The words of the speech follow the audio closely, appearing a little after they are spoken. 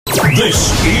This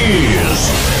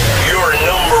is your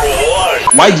number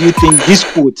one. Why do you think this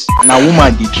quote, "na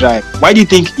woman dey drive"? Why do you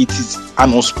think it is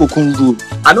an unspoken rule?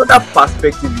 Another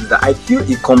perspective is that I feel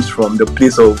it comes from the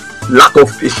place of lack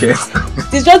of patience.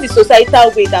 It's just the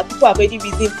societal way that people have already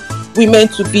reasoned women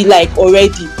to be like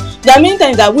already. There are many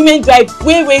times that women drive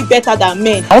way better than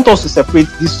men. I want us to separate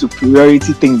this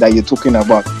superiority thing that you're talking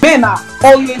about. Men are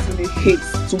always in a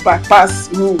haste to bypass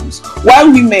rules,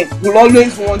 while women will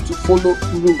always want to follow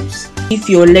rules. If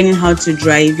you're learning how to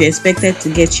drive, you're expected to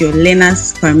get your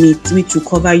learner's permit, which will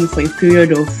cover you for a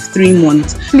period of 3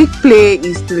 months. Flick Play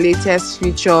is the latest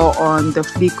feature on the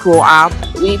Flickro app.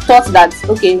 We thought that,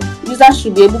 users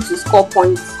should be able to score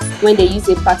points when they use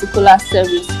a particular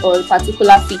service or a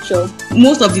particular feature.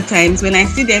 Most of the times when I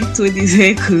see them tow these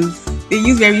vehicles, they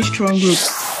use very strong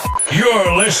ropes.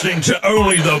 You're listening to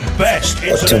only the best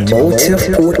automotive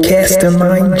podcast in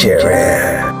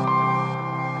Nigeria.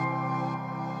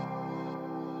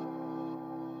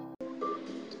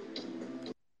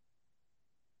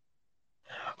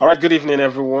 All right, good evening,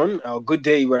 everyone. Good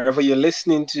day, wherever you're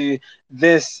listening to.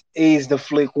 This is the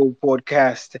Flickro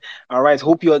podcast. All right,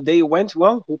 hope your day went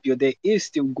well. Hope your day is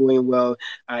still going well.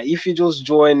 If you just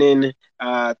join in,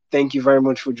 thank you very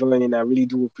much for joining. I really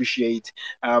do appreciate.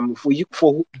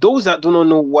 For those that do not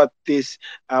know what this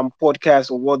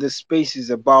podcast or what this space is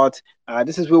about,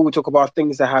 this is where we talk about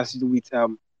things that has to do with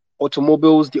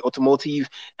automobiles, the automotive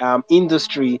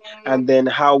industry, and then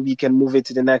how we can move it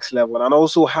to the next level, and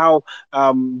also how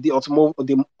the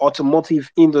automotive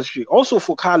industry, also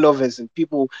for car lovers and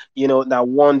people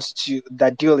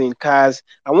that deal in cars.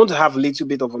 I want to have a little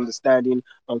bit of understanding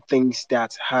on things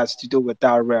that has to do with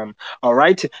that realm. All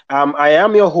right, I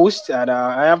am your host, and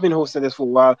I have been hosting this for a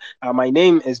while. My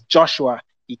name is Joshua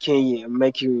Ikenye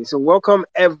Mercury. So welcome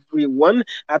everyone.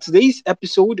 Today's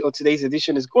episode or today's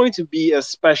edition is going to be a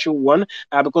special one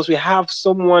because we have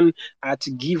someone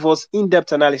to give us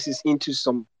in-depth analysis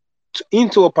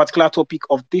into a particular topic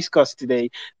of discuss today.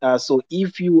 So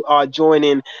if you are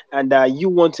joining and you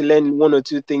want to learn one or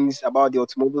two things about the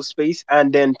automobile space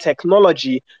and then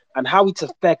technology and how it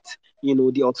affects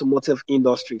the automotive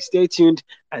industry, stay tuned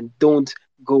and don't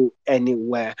go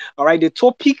anywhere. All right, the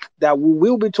topic that we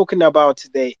will be talking about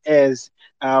today is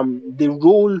the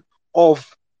role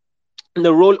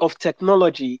of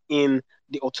technology in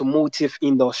the automotive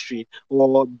industry,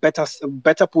 or better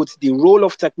put, the role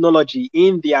of technology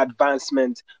in the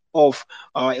advancement of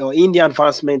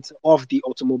the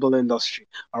automobile industry.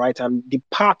 All right, and the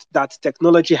part that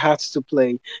technology has to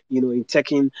play, in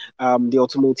taking the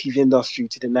automotive industry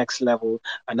to the next level,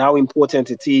 and how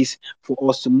important it is for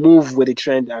us to move with the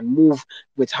trend and move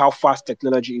with how fast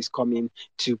technology is coming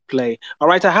to play. All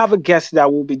right, I have a guest that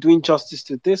will be doing justice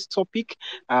to this topic.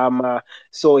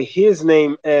 So his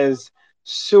name is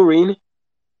Souren.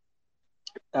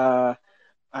 I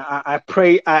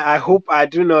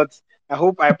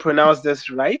hope I pronounce this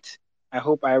right. I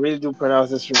hope I really do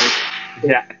pronounce this right.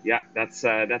 Yeah, that's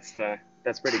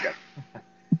pretty good.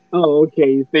 Oh,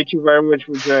 okay. Thank you very much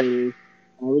for joining.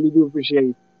 I really do appreciate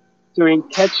it. Souren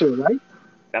Khetcho, right?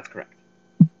 That's correct.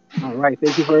 All right.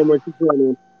 Thank you very much for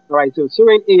joining. All right. So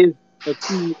Souren is the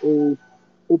CEO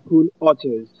of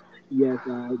OpenAuto. Yes,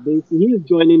 he is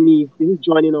joining me. He is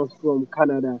joining us from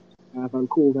Canada,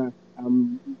 Vancouver.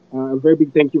 A very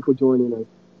big thank you for joining us.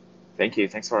 Thank you.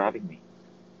 Thanks for having me.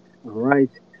 All right.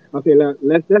 Okay.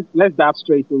 Let's dive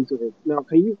straight into it. Now,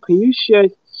 can you share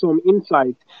some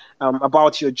insight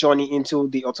about your journey into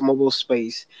the automobile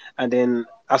space, and then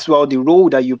as well the role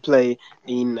that you play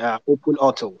in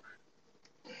OpenAuto?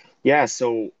 Yeah.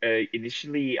 So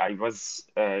initially, I was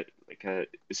like a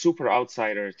super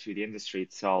outsider to the industry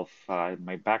itself.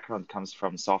 My background comes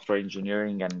from software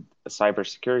engineering and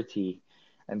cybersecurity,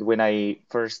 and when I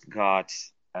first got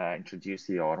introduced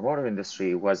to the automotive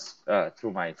industry was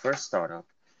through my first startup,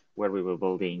 where we were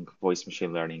building voice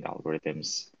machine learning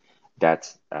algorithms that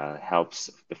helps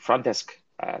the front desk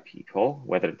people,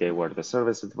 whether they were the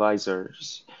service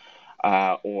advisors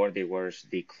or they were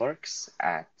the clerks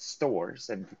at stores.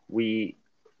 And we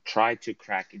tried to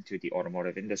crack into the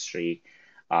automotive industry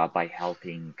by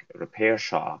helping repair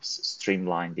shops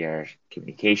streamline their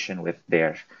communication with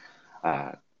their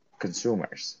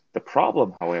consumers. The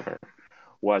problem, however,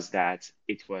 was that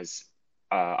it was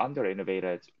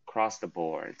under-innovated across the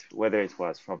board, whether it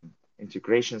was from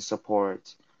integration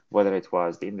support, whether it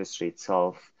was the industry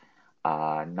itself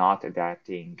not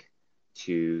adapting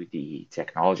to the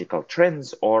technological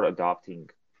trends or adopting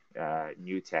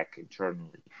new tech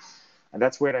internally. And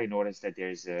that's where I noticed that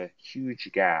there's a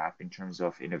huge gap in terms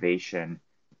of innovation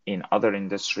in other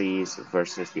industries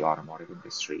versus the automotive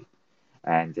industry.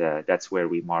 And that's where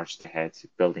we marched ahead,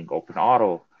 building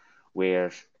OpenAuto,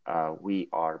 where we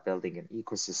are building an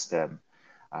ecosystem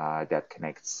that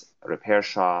connects repair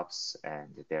shops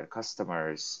and their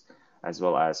customers, as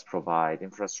well as provide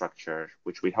infrastructure,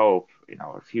 which we hope in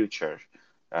our future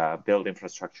build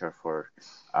infrastructure for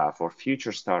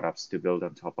future startups to build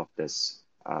on top of this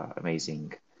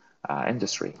amazing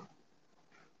industry.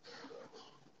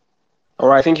 All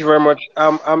right, thank you very much.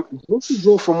 Just to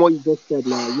go from what you just said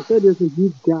now, you said there's a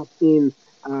huge gap in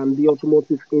the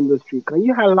automotive industry. Can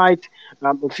you highlight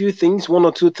a few things, one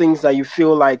or two things that you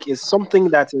feel like is something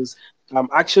that is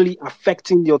actually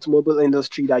affecting the automobile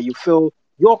industry that you feel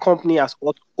your company as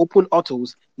Open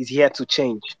Autos is here to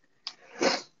change?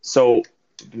 So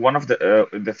one of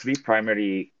the three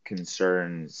primary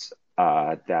concerns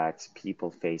that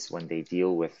people face when they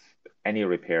deal with any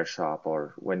repair shop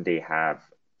or when they have,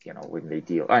 when they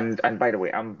deal, and by the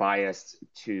way, I'm biased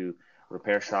to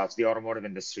repair shops. The automotive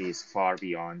industry is far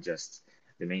beyond just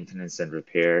the maintenance and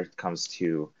repair. It comes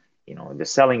to, the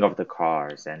selling of the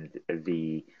cars and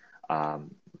the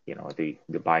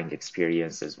the buying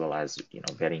experience, as well as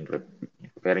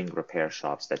vetting repair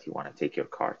shops that you want to take your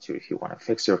car to if you want to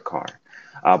fix your car.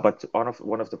 But one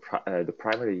of the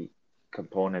primary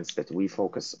components that we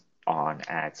focus on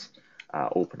at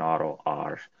OpenAuto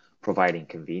are providing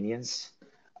convenience,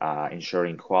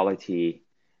 ensuring quality,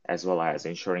 as well as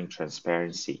ensuring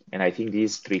transparency. And I think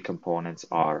these three components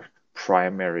are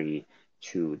primary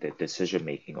to the decision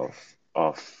making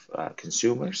of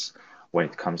consumers when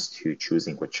it comes to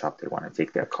choosing which shop they want to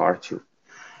take their car to.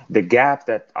 The gap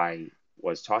that I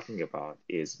was talking about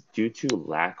is due to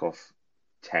lack of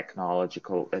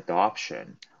technological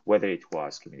adoption, whether it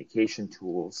was communication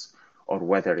tools or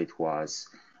whether it was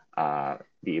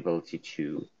the ability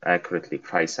to accurately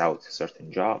price out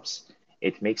certain jobs.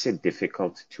 It makes it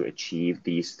difficult to achieve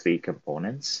these three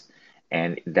components,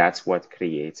 and that's what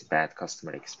creates bad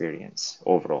customer experience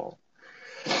overall.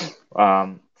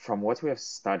 From what we have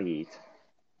studied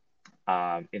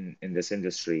in this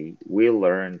industry, we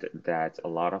learned that a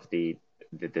lot of the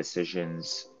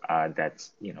decisions that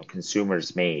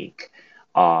consumers make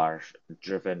are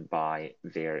driven by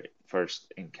their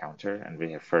first encounter and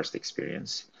their first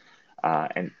experience,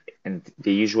 and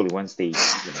they usually, once they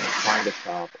find a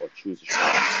shop or choose a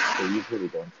shop, they usually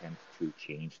don't tend to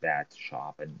change that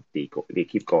shop, and they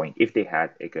keep going if they had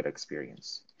a good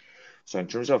experience. So in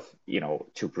terms of,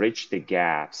 to bridge the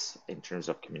gaps in terms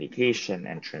of communication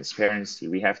and transparency,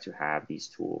 we have to have these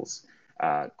tools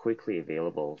quickly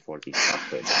available for these shops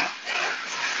to adapt.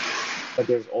 But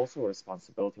there's also a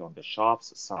responsibility on the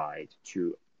shop's side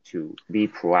to be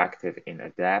proactive in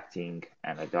adapting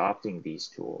and adopting these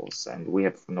tools. And we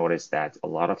have noticed that a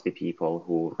lot of the people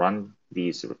who run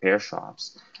these repair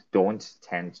shops don't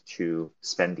tend to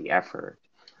spend the effort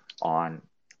on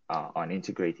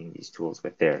integrating these tools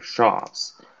with their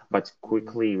shops. But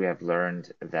quickly we have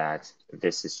learned that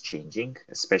this is changing,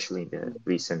 especially in the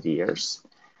recent years.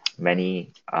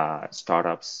 Many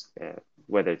startups,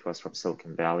 whether it was from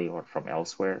Silicon Valley or from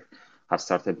elsewhere, have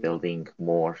started building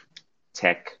more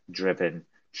tech-driven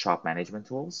shop management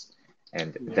tools,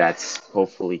 and that's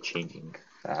hopefully changing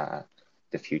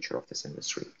the future of this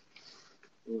industry.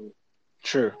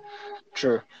 True.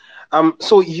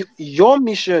 So your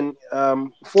mission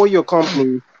for your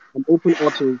company, Open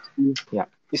Autos,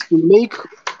 is to make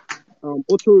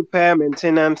auto repair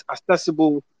maintenance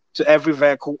accessible to every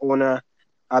vehicle owner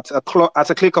at a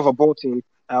click of a button,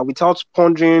 without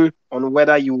pondering on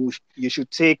whether you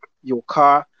should take your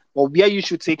car or where you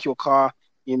should take your car.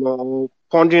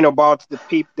 Pondering about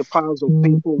the piles of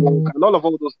paperwork and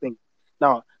all those things.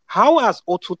 Now, how has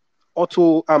Open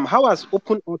Auto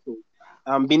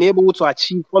been able to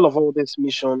achieve all this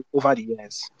mission over the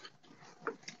years?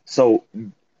 So,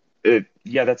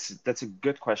 that's a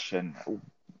good question.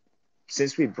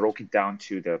 Since we broke it down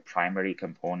to the primary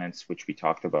components, which we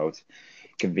talked about,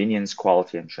 convenience,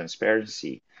 quality, and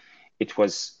transparency, it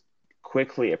was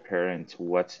quickly apparent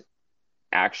what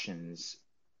actions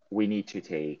we need to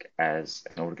take as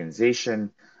an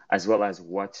organization, as well as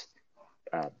what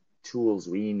tools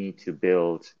we need to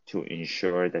build to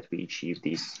ensure that we achieve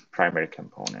these primary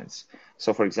components.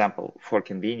 So for example, for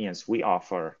convenience, we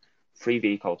offer free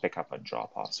vehicle pickup and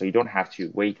drop off. So you don't have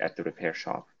to wait at the repair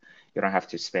shop. You don't have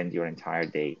to spend your entire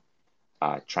day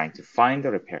trying to find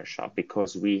the repair shop,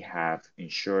 because we have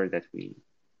ensured that we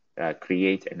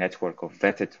create a network of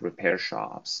vetted repair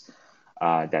shops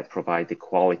that provide the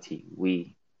quality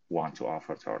we want to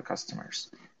offer to our customers.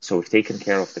 So we've taken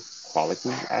care of the quality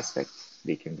aspect,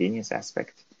 the convenience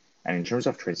aspect, and in terms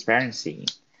of transparency,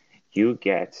 you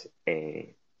get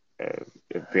a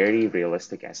a very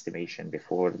realistic estimation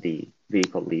before the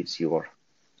vehicle leaves your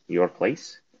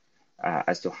place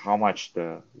as to how much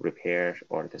the repair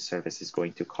or the service is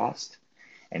going to cost.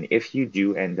 And if you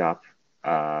do end up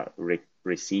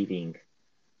receiving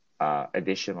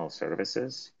additional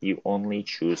services, you only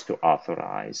choose to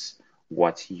authorize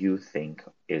what you think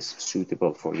is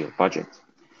suitable for your budget.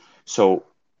 So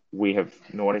we have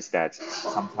noticed that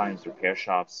sometimes repair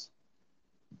shops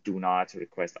do not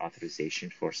request authorization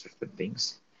for certain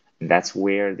things. And that's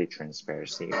where the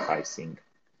transparency in pricing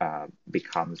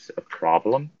becomes a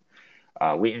problem.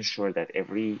 We ensure that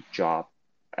every job,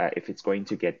 if it's going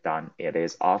to get done, it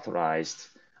is authorized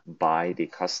by the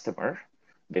customer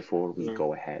before we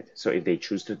go ahead. So if they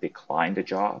choose to decline the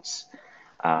jobs,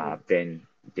 then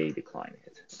they decline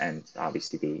it. And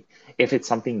obviously, if it's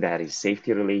something that is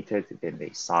safety related, then they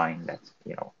sign that,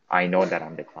 I know that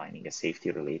I'm declining a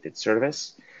safety related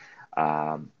service.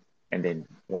 And then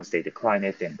once they decline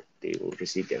it, then they will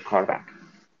receive their car back.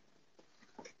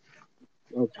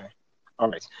 Okay. All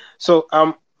right. So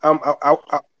I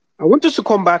want us to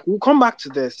come back. We'll come back to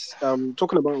this.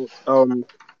 Talking about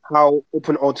how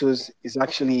open autos is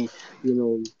actually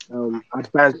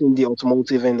advancing the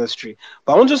automotive industry.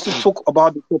 But I want us to talk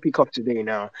about the topic of today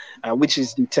now, which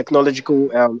is the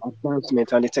technological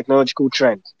advancement and the technological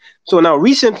trends. So now,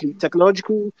 recently,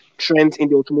 technological trends in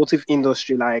the automotive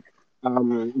industry, like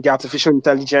the artificial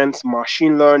intelligence,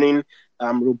 machine learning,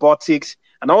 robotics,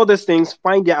 and all these things,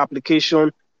 find their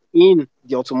application in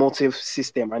the automotive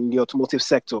system and the automotive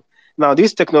sector. Now,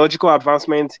 these technological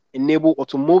advancements enable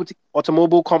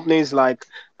automobile companies like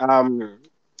the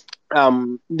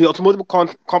automotive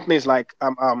companies like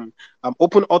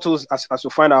Open Autos, as we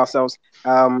find ourselves,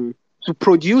 to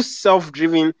produce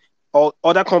self-driven, or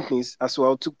other companies as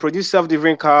well, to produce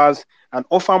self-driven cars and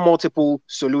offer multiple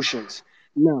solutions.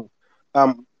 Now,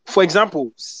 for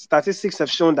example, statistics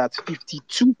have shown that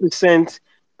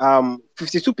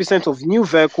 52% of new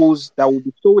vehicles that will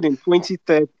be sold in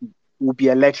 2030 will be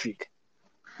electric.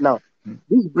 Now,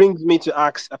 this brings me to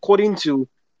ask, according to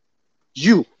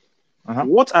you,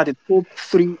 what are the top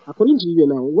three, according to you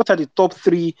now, what are the top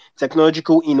three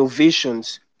technological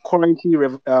innovations currently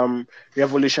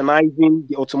revolutionizing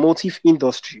the automotive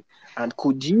industry? And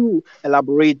could you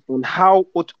elaborate on how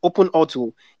Open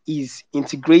Auto is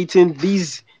integrating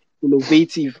these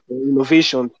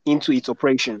innovations into its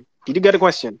operation? Did you get the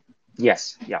question?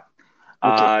 Yes, yeah.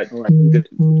 Okay, all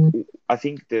right. I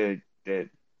think the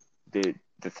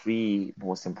three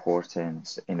most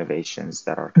important innovations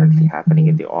that are currently happening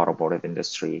in the automotive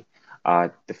industry.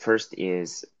 The first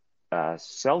is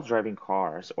self-driving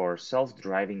cars or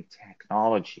self-driving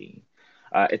technology.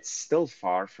 It's still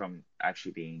far from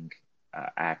actually being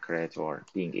accurate or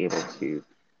being able to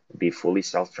be fully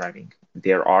self-driving.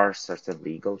 There are certain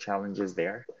legal challenges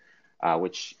there,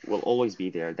 which will always be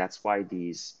there. That's why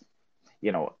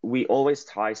we always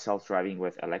tie self-driving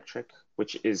with electric,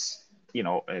 which is,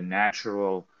 a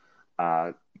natural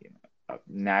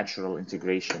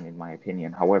integration in my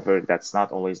opinion. However, that's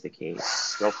not always the case.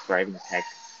 Self-driving tech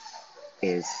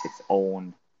is its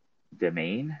own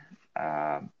domain.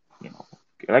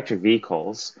 Electric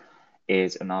vehicles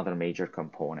is another major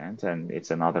component, and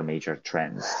it's another major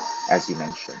trend, as you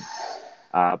mentioned.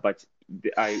 But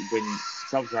when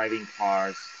self-driving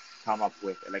cars come up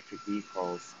with electric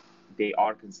vehicles, they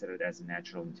are considered as a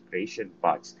natural integration,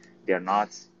 but they're not,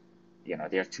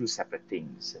 they're two separate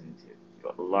things. And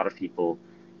a lot of people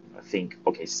think,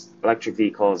 okay, electric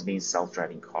vehicles means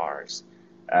self-driving cars.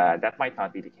 That might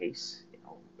not be the case,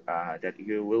 that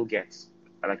you will get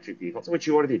electric vehicles, which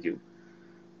you already do,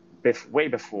 way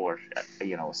before,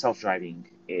 self-driving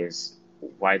is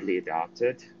widely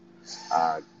adopted,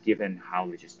 given how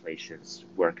legislations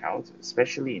work out,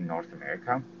 especially in North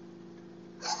America.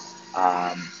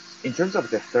 In terms of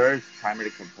the third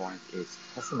primary component is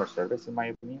customer service, in my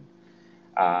opinion.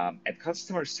 And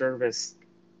customer service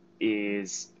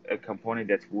is a component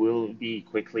that will be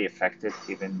quickly affected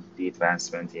given the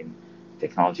advancement in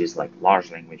technologies like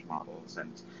large language models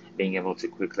and being able to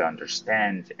quickly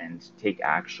understand and take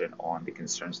action on the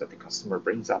concerns that the customer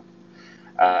brings up.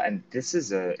 And this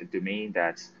is a domain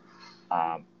that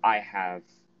I have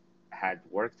had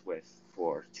worked with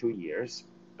for 2 years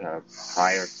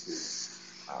prior to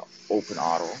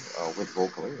OpenAuto with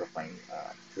Vocally, with my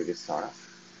previous startup.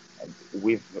 And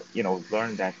we've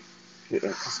learned that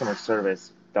customer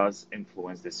service does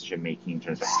influence decision making in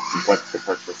terms of what's the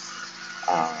purchase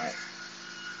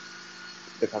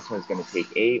the customer is going to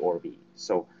take, A or B.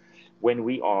 So when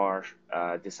we are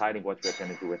deciding what we're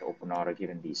going to do with OpenAuto,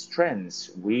 given these trends,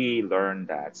 we learn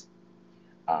that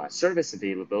service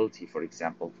availability, for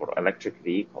example, for electric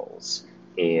vehicles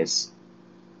is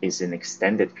an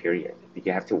extended period.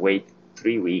 You have to wait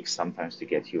 3 weeks sometimes to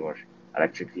get your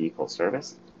electric vehicle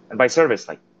serviced. And by service,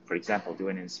 like for example, do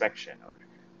an inspection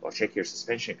or check your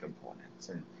suspension components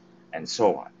and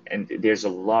so on. And there's a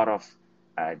lot of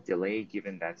delay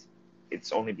given that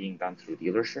it's only being done through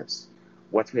dealerships.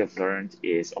 What we have learned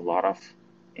is a lot of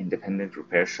independent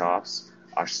repair shops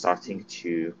are starting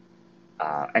to,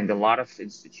 and a lot of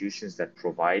institutions that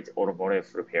provide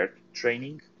automotive repair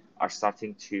training are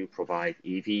starting to provide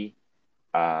EV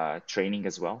training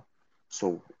as well.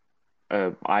 So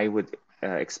I would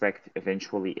expect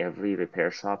eventually every repair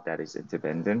shop that is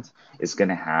independent is going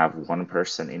to have one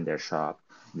person in their shop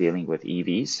dealing with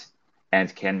EVs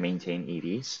and can maintain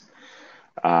EVs.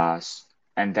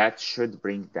 And that should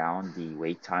bring down the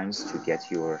wait times to get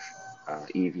your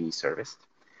EV serviced.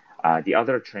 The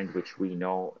other trend, which we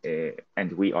know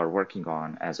and we are working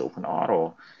on as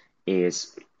OpenAuto,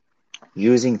 is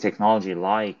using technology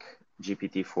like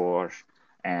GPT-4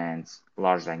 and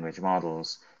large language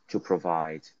models to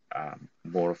provide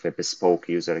more of a bespoke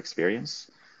user experience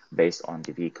based on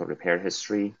the vehicle repair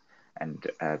history and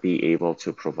be able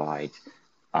to provide,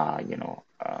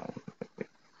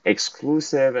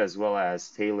 exclusive as well as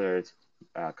tailored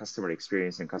customer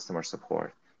experience and customer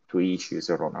support to each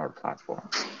user on our platform.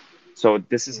 So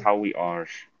this is how we are,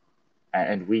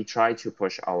 and we try to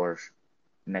push our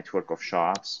network of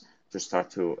shops to start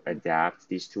to adapt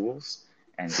these tools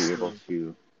and be able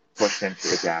to push them to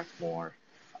adapt more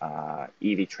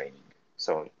EV training.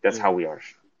 So that's how we are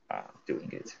doing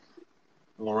it.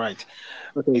 All right.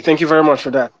 Okay. Thank you very much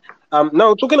for that.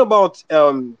 Now talking about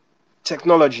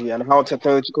technology and how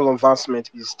technological advancement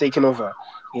is taking over,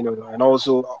 and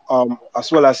also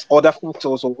as well as other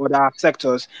factors or other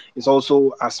sectors is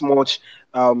also as much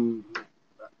um,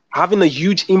 having a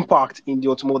huge impact in the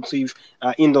automotive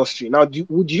industry. Now,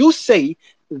 would you say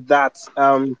that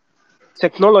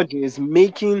technology is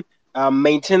making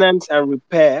maintenance and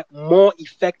repair more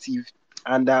effective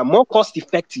and more cost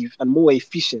effective and more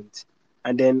efficient?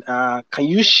 And then, can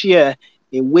you share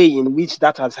a way in which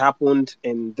that has happened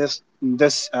in this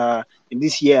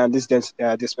year and this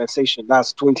dispensation?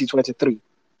 That's 2023.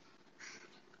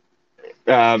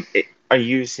 Are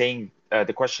you saying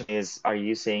the question is, are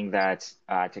you saying that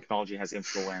technology has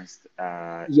influenced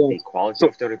Yes. the quality So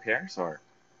of the repairs,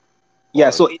 yeah.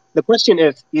 or So the question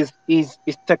is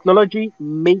technology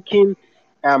making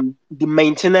the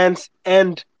maintenance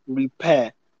and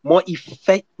repair more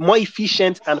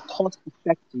efficient and cost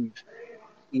effective?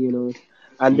 You know,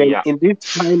 and then yeah, in this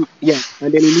time, yeah,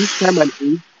 and then in this time and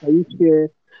age, can you share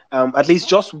at least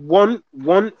just one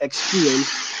experience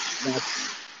that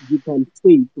you can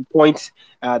say to point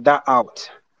that out?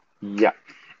 yeah,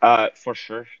 for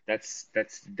sure. That's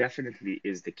definitely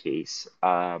is the case.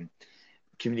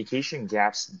 Communication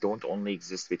gaps don't only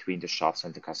exist between the shops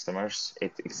and the customers.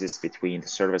 It exists between the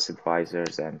service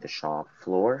advisors and the shop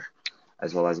floor,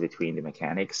 as well as between the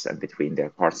mechanics and between their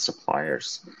parts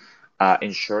suppliers.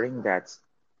 Ensuring that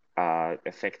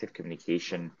effective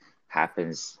communication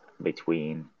happens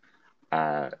between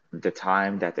the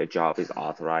time that a job is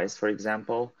authorized, for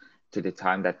example, to the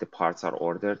time that the parts are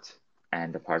ordered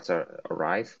and the parts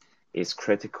arrive is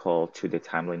critical to the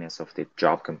timeliness of the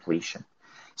job completion.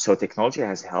 So technology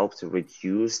has helped to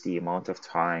reduce the amount of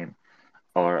time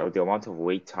or the amount of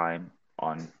wait time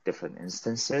on different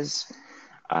instances.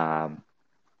 Um,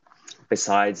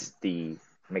 Besides the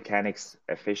mechanics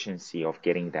efficiency of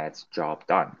getting that job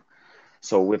done.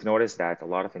 So we've noticed that a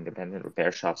lot of independent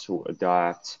repair shops who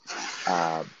adopt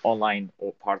online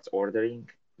parts ordering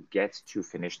get to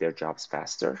finish their jobs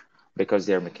faster because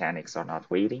their mechanics are not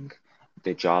waiting.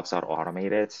 The jobs are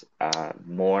automated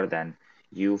more than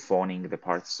you phoning the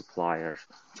parts supplier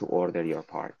to order your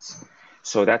parts.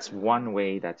 So that's one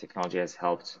way that technology has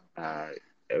helped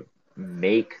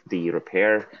make the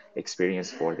repair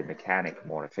experience for the mechanic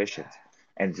more efficient.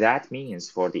 And that means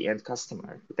for the end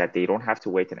customer that they don't have to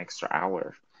wait an extra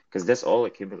hour because this all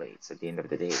accumulates at the end of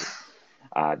the day.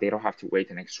 They don't have to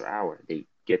wait an extra hour. They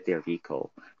get their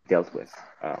vehicle dealt with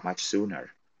much sooner.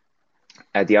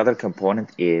 The other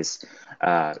component is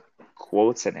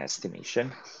quotes and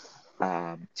estimation.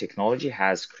 Technology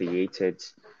has created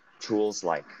tools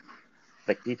like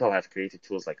people have created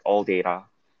tools like All Data,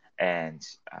 and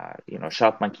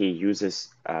ShopMonkey uses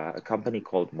a company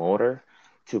called Motor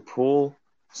to pull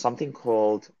something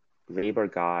called labor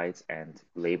guides and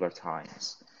labor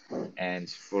times. And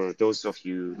for those of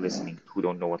you listening who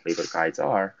don't know what labor guides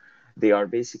are, they are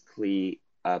basically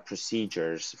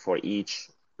procedures for each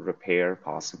repair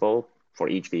possible for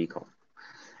each vehicle.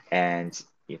 And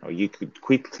you could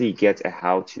quickly get a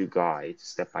how-to guide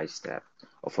step by step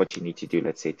of what you need to do,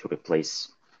 let's say, to replace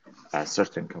a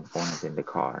certain component in the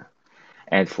car.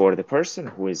 And for the person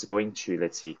who is going to,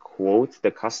 let's say, quote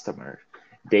the customer,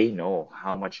 they know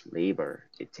how much labor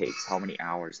it takes, how many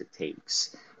hours it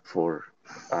takes for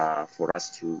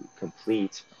us to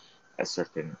complete a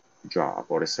certain job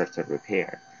or a certain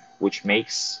repair, which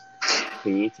makes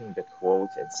creating the quote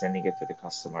and sending it to the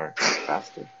customer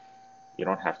faster. You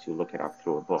don't have to look it up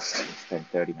through a book and spend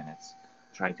 30 minutes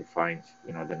trying to find,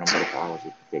 the number of hours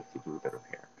it would take to do the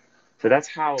repair. So that's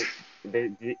how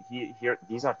here.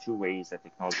 These are two ways that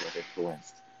technology has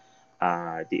influenced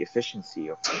the efficiency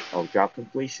of job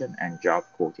completion and job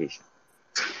quotation.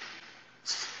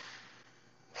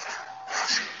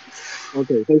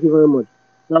 Okay, thank you very much.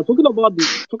 Now talking about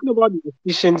the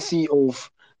efficiency of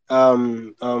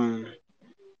um um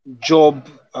job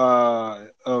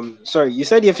sorry, you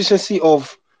said the efficiency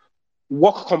of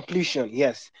work completion,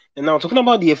 yes. And now talking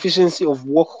about the efficiency of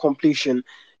work completion,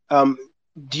 um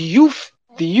do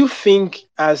you think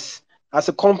as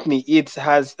a company it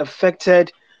has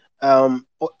affected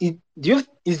or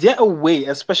is there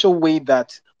a special way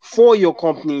that for your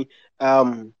company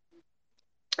um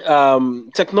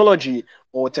technology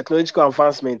or technological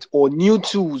advancement or new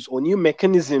tools or new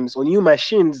mechanisms or new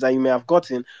machines that you may have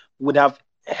gotten would have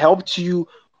helped you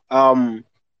um,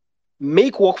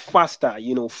 make work faster,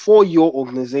 for your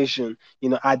organization?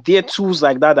 Are there tools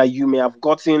like that that you may have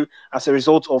gotten as a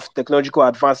result of technological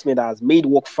advancement that has made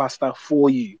work faster for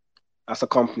you as a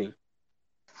company?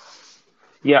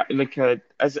 Yeah, like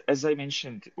as I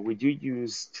mentioned, we do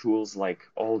use tools like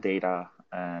All Data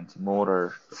and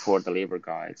Motor for the labor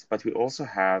guides, but we also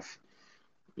have,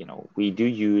 we do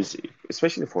use,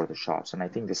 especially for the shops, and I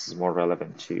think this is more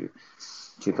relevant to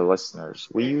the listeners.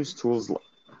 We use tools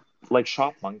like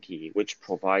Shop Monkey, which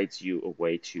provides you a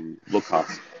way to look up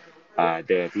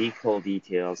the vehicle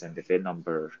details and the VIN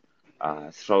number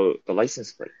through the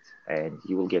license plate, and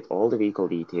you will get all the vehicle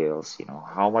details.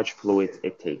 How much fluid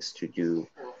it takes to do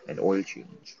an oil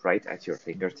change right at your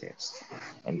fingertips,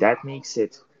 and that makes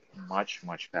it much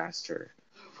faster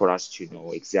for us to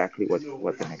know exactly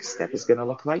what the next step is going to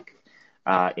look like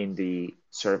in the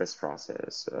service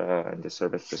process and the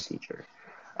service procedure,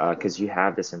 because you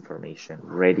have this information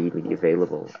readily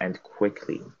available and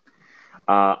quickly.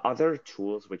 Other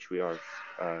tools which we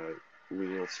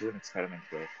will soon experiment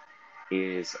with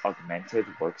is augmented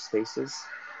workspaces.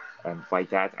 And by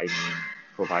that, I mean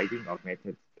providing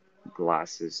augmented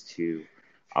glasses to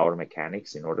our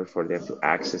mechanics in order for them to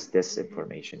access this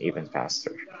information even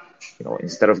faster.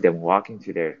 Instead of them walking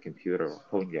to their computer or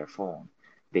pulling their phone,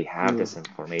 they have Mm, this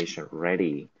information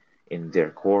ready in their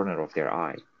corner of their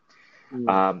eye. mm,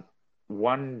 Um,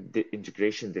 one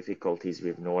integration difficulties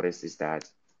we've noticed is that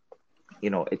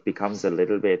it becomes a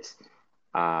little bit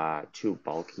too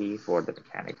bulky for the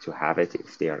mechanic to have it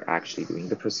if they are actually doing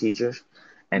the procedure,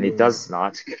 and it mm, does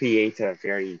not create a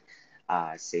very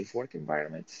safe work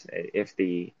environment. If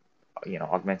the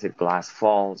augmented glass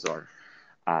falls, or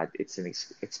it's an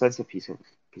expensive piece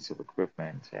of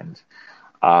equipment, and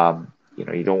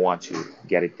you don't want to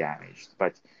get it damaged.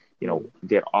 But mm,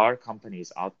 there are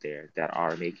companies out there that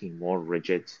are making more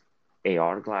rigid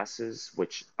AR glasses,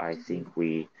 which I think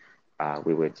we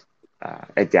would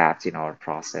adapt in our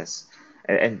process.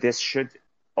 And this should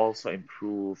also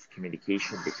improve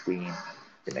communication between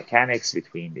the mechanics,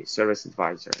 between the service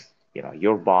advisor,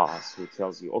 your boss who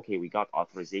tells you, okay, we got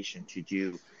authorization to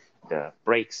do the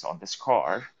brakes on this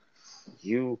car.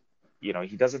 You,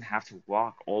 he doesn't have to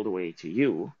walk all the way to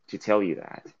you to tell you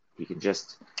that. He can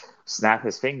just snap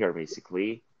his finger,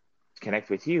 basically, connect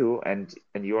with you, and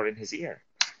you're in his ear.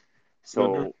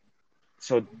 mhm,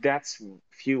 So that's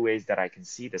few ways that I can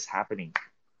see this happening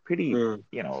mm,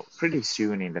 pretty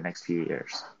soon in the next few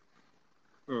years.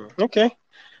 Okay.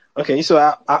 Okay, so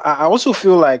I also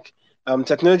feel like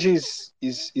technology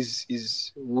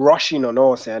is rushing on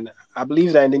us, and I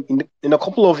believe that in a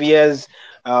couple of years,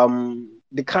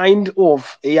 the kind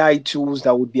of AI tools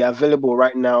that would be available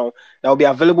right now, that will be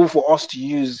available for us to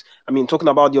use. I mean, talking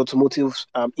about the automotive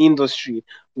industry,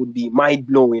 would be mind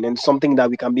blowing, and something that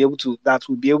we can be able to that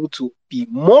would be able to be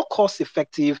more cost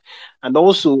effective and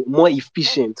also more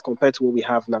efficient compared to what we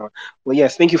have now. Well,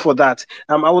 yes, thank you for that.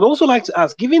 I would also like to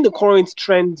ask, given the current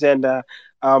trends and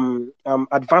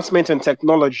advancement in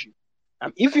technology,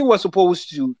 if you were supposed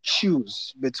to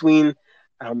choose between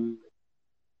um,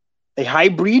 a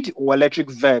hybrid or electric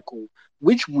vehicle,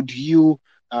 which would you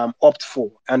opt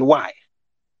for and why?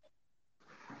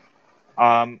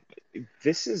 Um,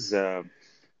 this is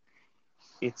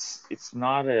it's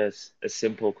not a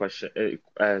simple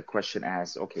question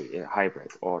as okay,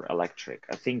 hybrid or electric.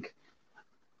 I think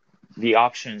the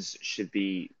options should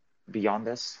be beyond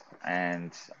this,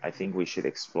 and I think we should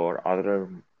explore other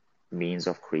means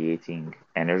of creating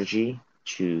energy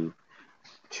to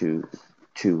to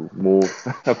to move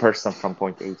a person from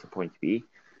point A to point B.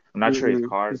 I'm not sure if Mm,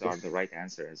 cars okay. are the right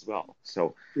answer as well.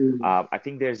 So Mm, I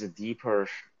think there's a deeper,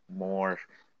 more,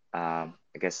 I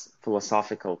guess,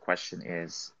 philosophical question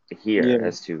is here yeah.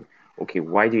 as to, okay,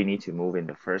 why do you need to move in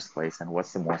the first place, and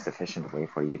what's the most efficient way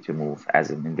for you to move as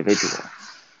an individual?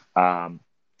 Um,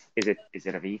 is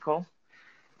it a vehicle?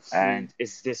 Mm, And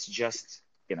is this just,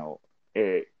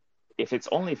 uh, if it's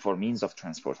only for means of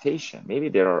transportation, maybe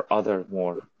there are other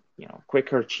more,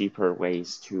 quicker, cheaper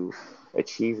ways to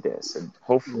achieve this. And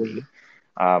mm, hopefully,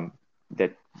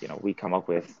 that, we come up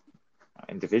with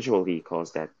individual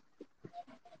vehicles that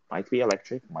might be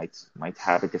electric, might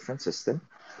have a different system.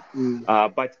 mm,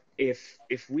 But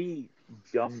if we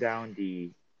dumb down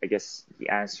I guess, the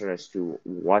answer as to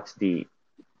what the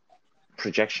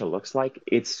projection looks like,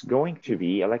 it's going to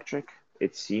be electric.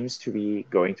 It seems to be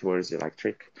going towards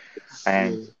electric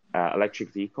and mm,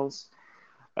 electric vehicles.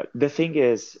 The thing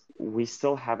is, we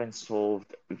still haven't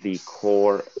solved the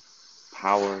core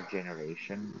power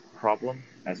generation problem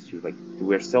as to, like,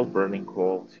 we're still burning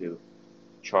coal to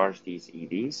charge these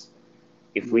EVs.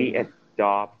 If we yeah.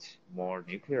 adopt more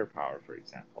nuclear power, for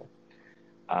example,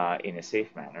 in a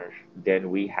safe manner, then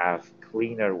we have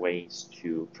cleaner ways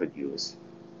to produce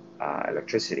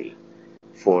electricity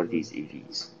for Mm, these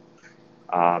EVs.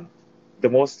 Um, the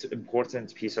most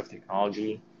important piece of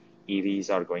technology EVs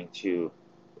are going to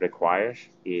require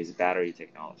is battery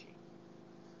technology.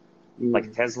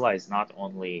 Like mm, Tesla is not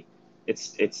only,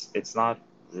 it's not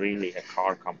really a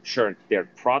car company. Sure, their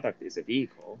product is a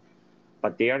vehicle,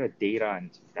 but they are a data and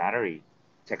battery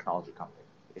technology company.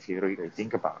 If you really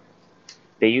think about it,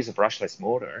 they use a brushless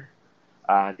motor.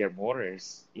 Their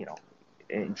motors,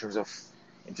 in terms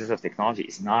of technology,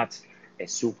 is not a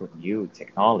super new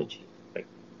technology. Like,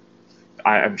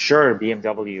 I'm sure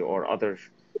BMW or other,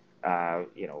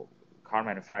 car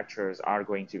manufacturers are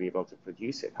going to be able to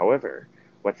produce it. However,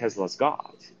 what Tesla's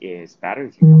got is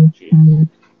battery technology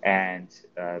and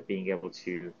being able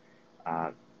to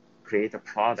uh, create a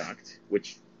product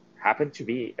which happened to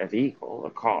be a vehicle,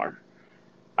 a car,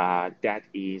 that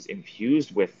is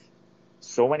infused with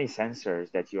so many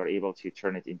sensors that you are able to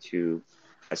turn it into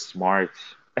a smart,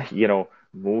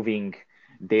 moving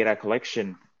data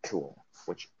collection tool,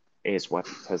 which is what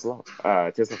Tesla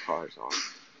cars are.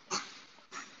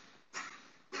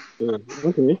 mm.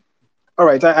 Okay. All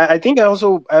right. I think I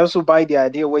also buy the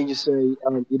idea when you say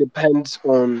it depends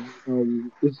on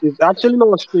it's actually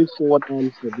not a straightforward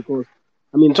answer because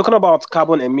I mean talking about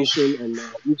carbon emission and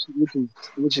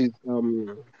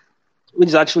which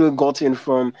is actually gotten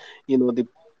from the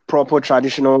proper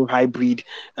traditional hybrid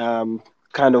um,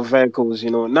 kind of vehicles.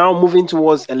 Now moving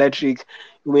towards electric,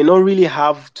 you may not really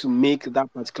have to make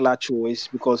that particular choice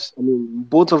because I mean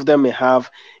both of them may have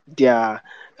their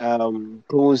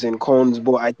pros and cons.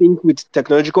 But I think with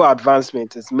technological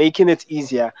advancement, it's making it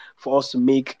easier for us to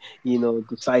make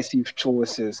decisive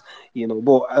choices.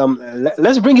 But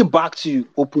let's bring it back to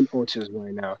open autos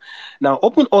right now. Now,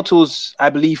 open autos, I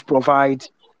believe, provide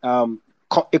um,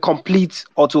 a complete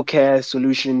auto care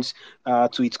solutions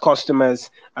to its customers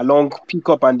along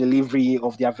pickup and delivery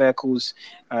of their vehicles.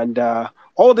 And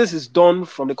all this is done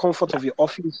from the comfort Yeah, of your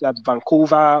office at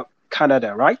Vancouver,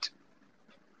 Canada, right?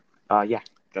 yeah,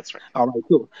 that's right. All right.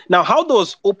 So now, how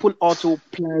does Open Auto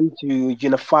plan to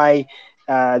unify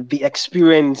the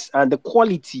experience and the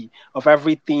quality of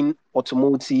everything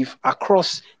automotive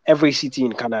across every city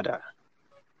in Canada?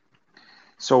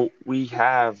 So we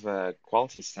have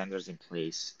quality standards in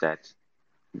place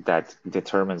that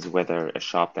determines whether a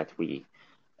shop that we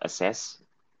assess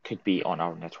could be on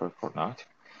our network or not.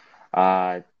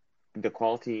 Uh, the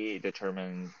quality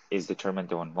is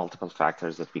determined on multiple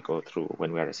factors that we go through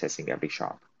when we are assessing every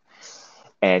shop.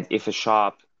 And if a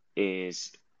shop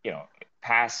is,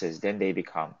 passes, then they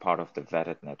become part of the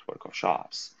vetted network of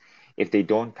shops. If they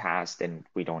don't pass, then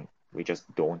we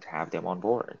just don't have them on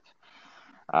board.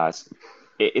 Uh,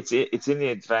 it's in the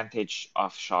advantage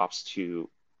of shops to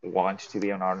want to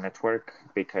be on our network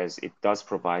because it does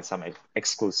provide some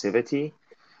exclusivity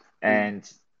Mm, and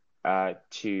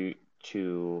to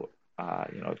to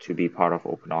be part of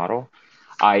OpenAuto.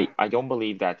 I don't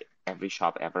believe that every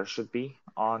shop ever should be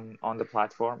on the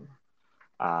platform.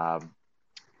 Um,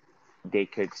 they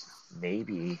could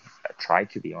maybe try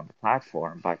to be on the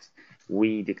platform, but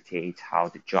we dictate how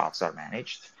the jobs are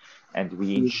managed, and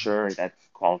we mm, ensure that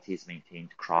quality is maintained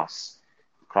across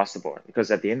the board.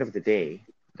 Because at the end of the day,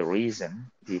 the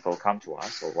reason people come to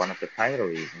us, or one of the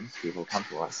primary reasons people come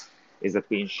to us, is that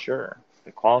we ensure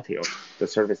the quality of the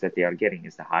service that they are getting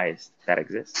is the highest that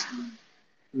exists.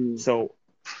 Mm, So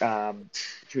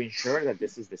to ensure that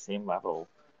this is the same level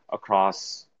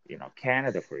across,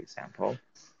 Canada, for example,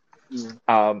 mm,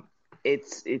 um, it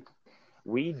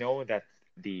we know that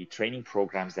the training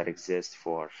programs that exist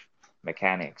for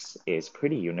mechanics is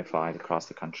pretty unified across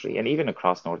the country and even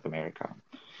across North America.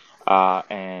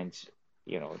 And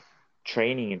you know,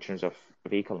 training in terms of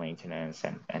vehicle maintenance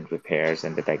and repairs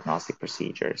and the diagnostic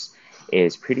procedures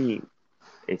is pretty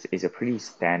is a pretty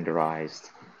standardized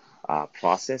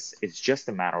process. It's just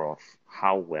a matter of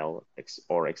how well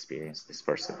or experienced this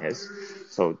person is.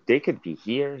 So they could be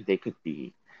here, they could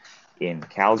be in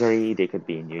Calgary, they could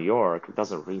be in New York. It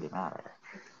doesn't really matter.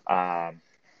 Um,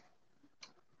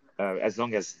 as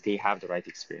long as they have the right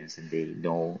experience and they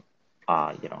know,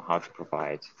 how to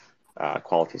provide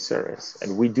quality service.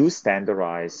 And we do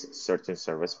standardize certain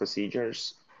service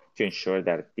procedures to ensure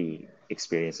that the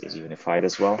experience is unified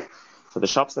as well. For the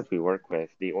shops that we work with,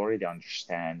 they already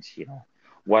understand,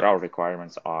 what our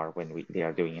requirements are when they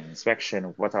are doing an inspection,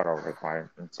 what our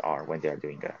requirements are when they are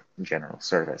doing a general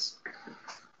service.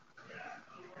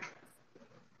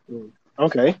 mm.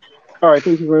 Okay. All right.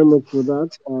 Thank you very much for that.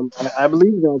 I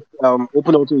believe that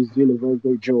OpenAuto is doing a very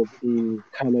great job in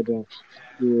Canada.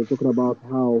 We're talking about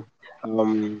how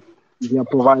they are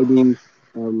providing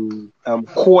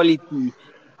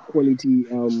quality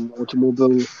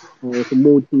automotive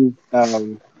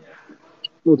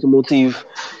automotive,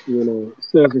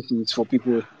 services for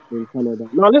people in Canada.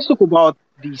 Now let's talk about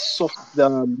the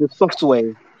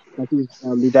software that is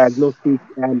the diagnostic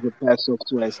and repair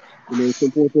softwares. It's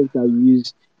important that you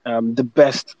use the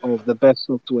best of the best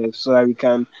software so that we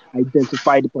can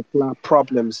identify the particular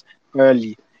problems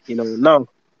early. Now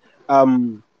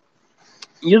um,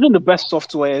 using the best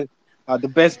software, the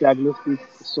best diagnostic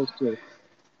software,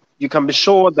 you can be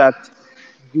sure that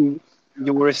you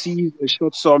you will receive a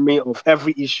short summary of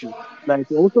every issue. Now, it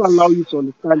will also allow you to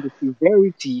understand the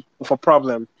severity of a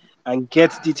problem and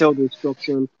get detailed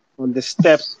instruction on the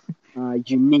steps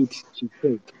you need to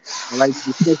take. All right,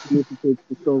 the steps you need to take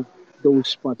to solve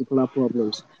those particular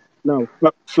problems. Now,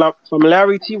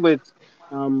 familiarity with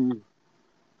um,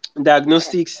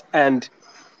 diagnostics and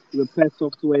repair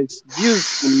softwares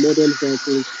used in modern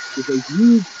vehicles is a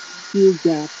huge skill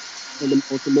gap in the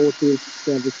automotive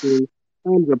servicing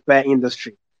and repair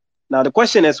industry. Now, the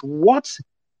question is, what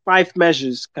five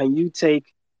measures can you take,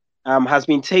 has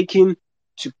been taken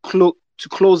to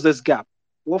close this gap?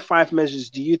 What five measures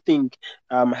do you think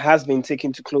has been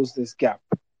taken to close this gap?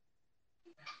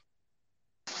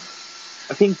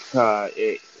 I think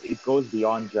it goes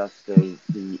beyond just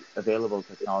the available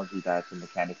technology that the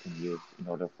mechanic can use in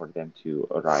order for them to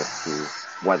arrive to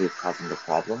what is causing the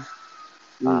problem.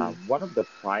 Mm, One of the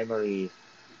primary,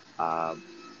 um,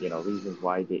 reasons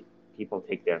why people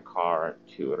take their car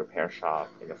to a repair shop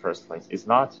in the first place is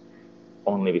not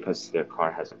only because their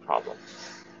car has a problem.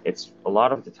 It's a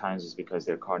lot of the times is because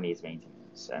their car needs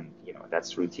maintenance, and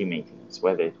that's routine maintenance,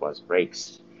 whether it was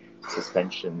brakes,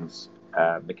 suspensions,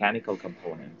 mechanical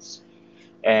components,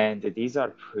 and these are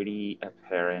pretty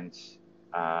apparent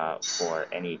for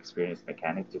any experienced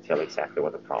mechanic to tell exactly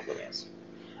what the problem is.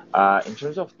 In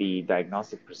terms of the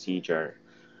diagnostic procedure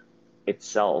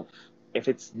itself, if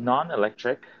it's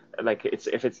non-electric, like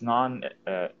if it's non,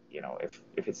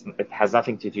 if it has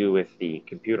nothing to do with the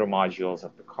computer modules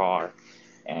of the car,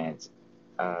 and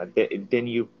then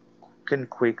you can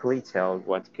quickly tell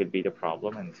what could be the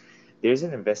problem. And there's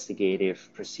an investigative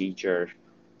procedure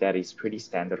that is pretty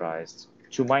standardized,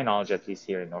 to my knowledge, at least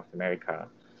here in North America,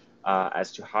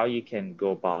 as to how you can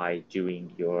go by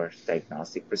doing your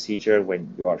diagnostic procedure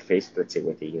when you are faced, let's say,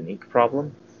 with a unique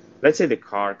problem. Let's say the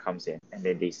car comes in and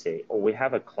then they say, "Oh, we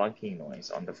have a clunking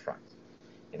noise on the front.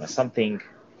 Something,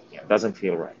 doesn't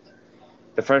feel right."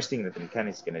 The first thing that the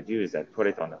mechanic is going to do is that put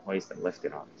it on the hoist and lift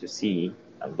it up to see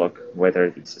and look whether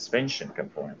the suspension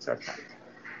components are tight.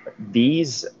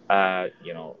 These,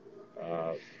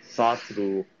 thought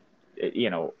through, you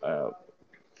know, uh,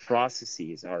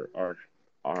 processes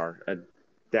are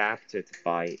adapted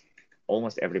by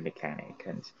almost every mechanic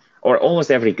and or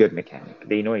almost every good mechanic.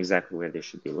 They know exactly where they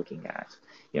should be looking at.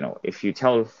 If you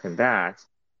tell him that,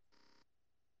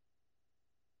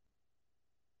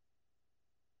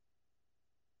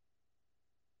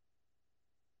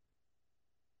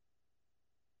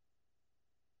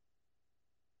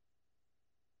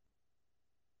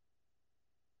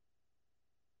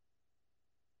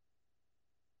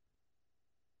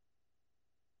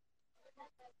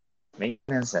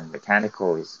 maintenance and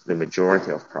mechanical is the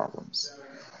majority of problems.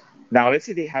 Now, let's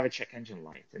say they have a check engine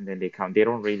light and then they come, they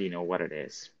don't really know what it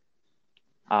is.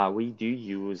 We do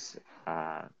use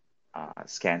uh,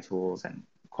 scan tools and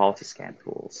quality scan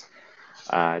tools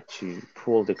to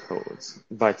pull the codes.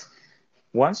 But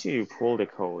once you pull the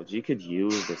code, you could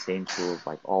use the same tools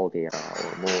like all data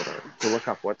or motor to look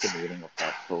up what the meaning of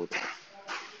that code is.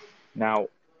 Now,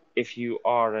 if you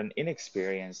are an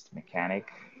inexperienced mechanic,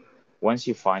 once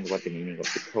you find what the meaning of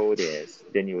the code is,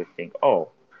 then you would think, oh,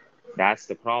 that's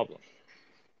the problem.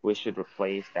 We should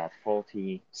replace that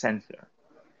faulty sensor.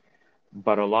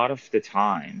 But a lot of the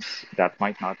times, that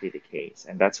might not be the case.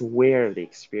 And that's where the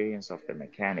experience of the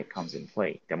mechanic comes in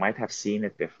play. They might have seen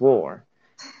it before,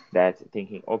 that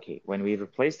thinking, okay, when we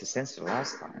replaced the sensor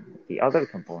last time, the other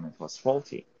component was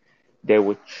faulty. They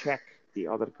would check the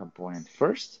other component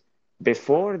first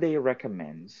before they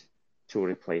recommend to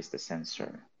replace the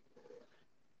sensor.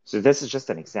 So this is just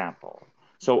an example.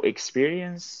 So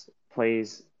experience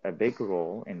plays a big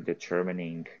role in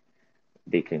determining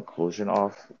the conclusion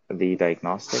of the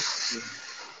diagnostics,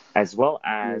 as well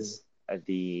as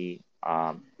the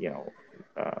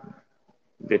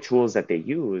the tools that they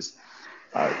use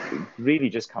really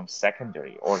just comes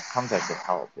secondary or comes as a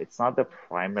help. It's not the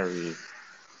primary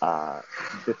uh,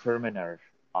 determiner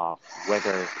of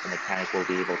whether the mechanic will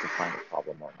be able to find a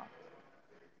problem or not.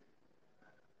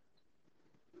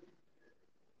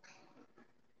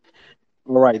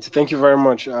 All right, thank you very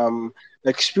much.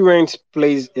 Experience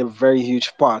plays a very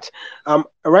huge part.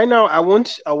 Right now, I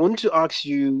want to ask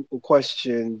you a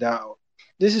question that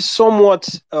this is somewhat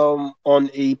on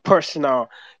a personal,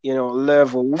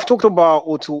 level. We've talked about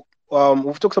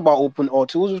we've talked about open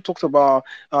autos, we've talked about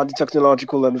the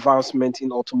technological advancement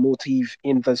in automotive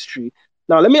industry.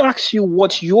 Now, let me ask you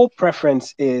what your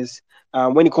preference is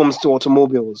when it comes to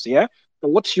automobiles. Yeah,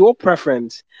 what's your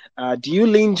preference? Do you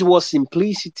lean towards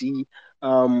simplicity,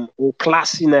 or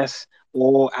classiness,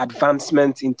 or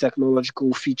advancement in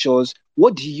technological features?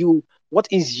 What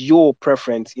is your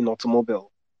preference in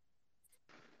automobile?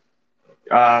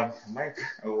 I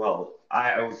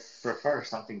would prefer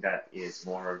something that is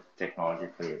more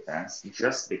technologically advanced,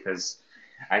 just because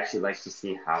I actually like to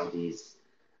see how these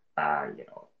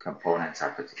components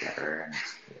are put together, and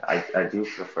I do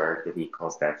prefer the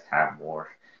vehicles that have more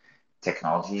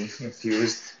technology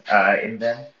infused in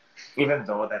them, even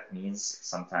though that means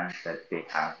sometimes that they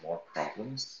have more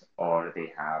problems or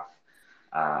they have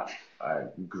a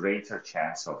greater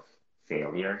chance of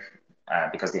failure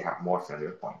because they have more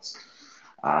failure points.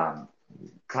 Um,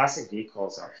 Classic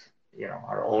vehicles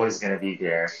are always going to be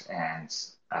there and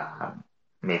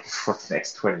maybe for the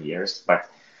next 20 years, but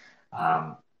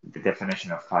the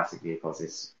definition of classic vehicles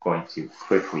is going to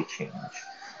quickly change.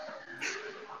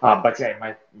 But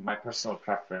yeah, my personal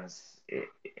preference,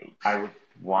 I would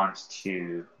want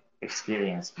to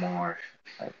experience more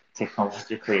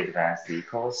technologically advanced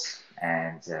vehicles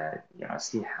and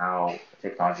see how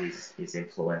technology is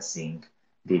influencing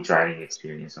the driving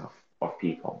experience of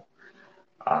people.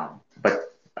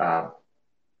 But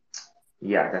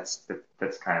yeah, that's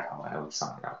kind of how I would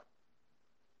sum it up.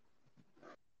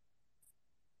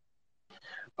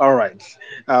 All right.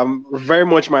 Very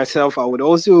much myself, I would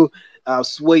also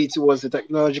sway towards the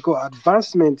technological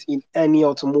advancement in any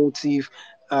automotive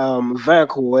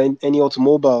vehicle and any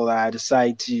automobile that I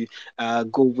decide to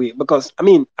go with. Because, I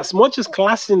mean, as much as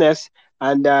classiness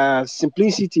and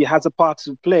simplicity has a part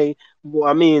to play, well,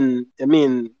 I mean,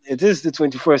 it is the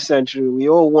 21st century. We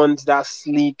all want that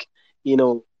sleek, you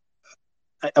know,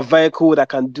 a vehicle that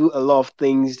can do a lot of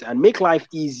things and make life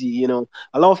easy.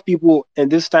 A lot of people in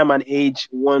this time and age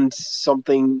want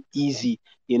something easy.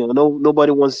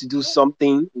 Nobody wants to do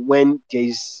something when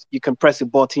there's you can press a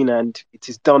button and it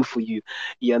is done for you.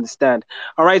 You understand?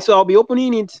 All right, so I'll be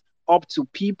opening it up to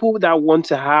people that want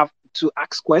to have to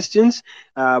ask questions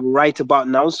right about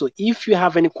now. So if you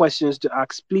have any questions to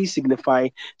ask, please signify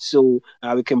so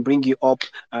we can bring you up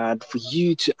for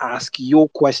you to ask your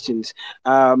questions.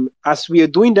 As we are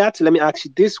doing that, let me ask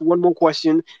you this one more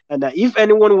question. And if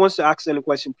anyone wants to ask any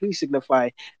question, please signify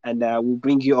and we'll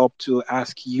bring you up to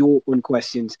ask your own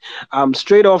questions.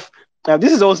 Straight off,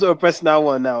 this is also a personal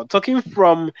one now. Talking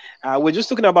from, we're just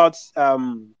talking about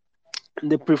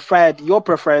your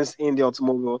preference in the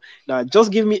automobile. Now,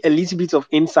 just give me a little bit of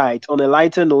insight on a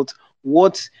lighter note.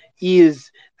 What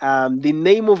is the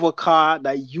name of a car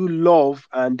that you love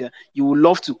and you would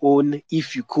love to own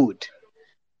if you could?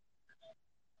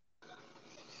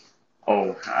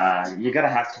 Oh, you're gonna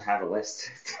have to have a list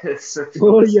to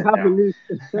Oh, you listen have a down. list.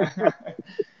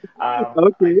 I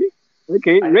Okay.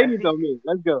 Okay, I rain it think on me.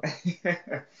 Let's go.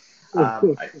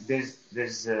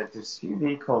 there's few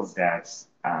vehicles that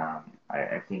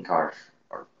I think are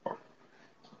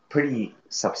pretty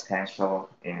substantial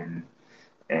in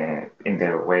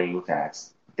their way, that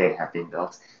they have been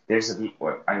built. There's a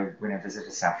vehicle. When I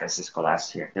visited San Francisco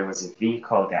last year, there was a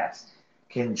vehicle that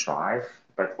can drive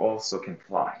but also can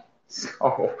fly.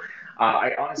 So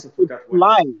I honestly forgot what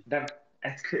Fly. that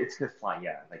it could fly.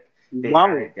 Yeah, like they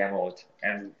had Wow. it demoed,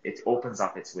 and it opens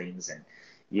up its wings, and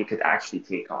you could actually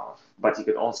take off. But you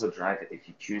could also drive it if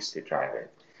you choose to drive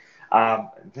it.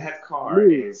 That I car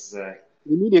mean,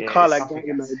 we need a car is like that something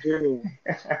in else. Nigeria.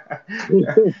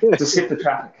 To skip the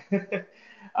traffic.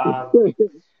 um,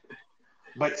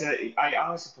 but I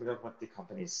honestly forgot what the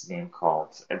company's name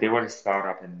called. They were a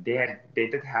startup, and they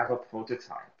did have a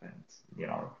prototype, and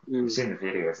I've Mm, seen the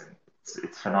videos, and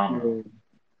it's phenomenal. yeah.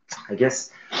 I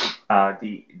guess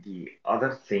the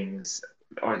other things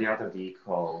or the other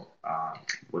vehicle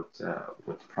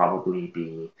would probably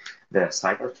be the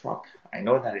Cybertruck. I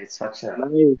know that it's such a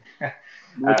Nice.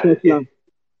 My Tesla.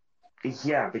 it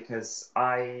yeah, because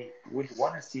I would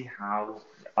want to see how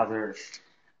other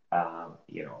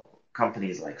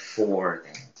companies like Ford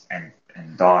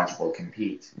and Dodge will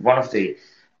compete. One of the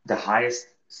highest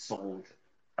sold,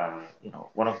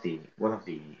 one of the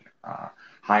uh,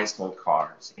 highest sold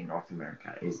cars in North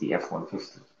America is the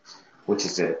F-150, which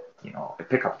is a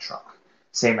pickup truck,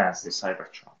 same as the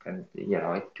Cybertruck, and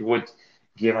it would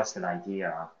give us an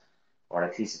idea, or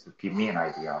at least it would give me an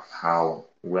idea of how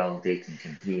well they can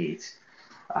compete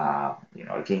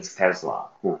against Tesla,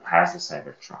 who has a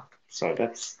Cybertruck. So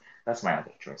that's my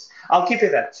other choice. I'll keep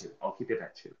it at two. I'll keep it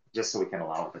at two, just so we can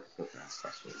allow a bit of the ask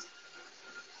questions.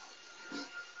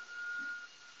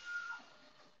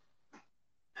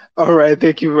 All right,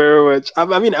 thank you very much.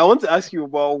 I mean, I want to ask you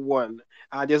about one.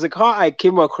 There's a car I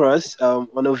came across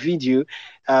on a video.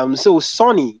 So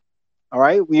Sony, all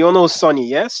right, we all know Sony,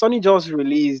 yeah. Sony just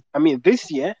released. I mean,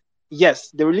 this year, yes,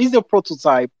 they released a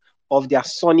prototype of their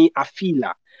Sony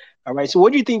Afila. All right. So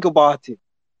what do you think about it?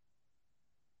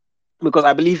 Because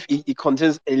I believe it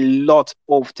contains a lot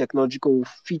of technological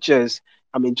features.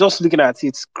 I mean, just looking at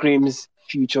it screams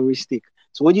futuristic.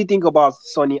 So what do you think about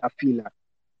Sony Afila?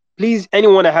 Please,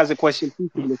 anyone that has a question,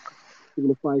 please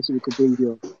signify so we could bring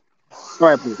you up. All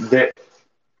right, please.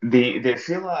 The the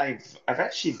feel I've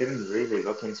actually didn't really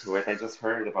look into it. I just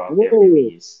heard about their Oh,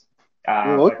 release.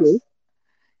 But okay.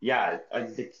 yeah, I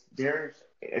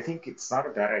think it's not a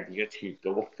bad idea to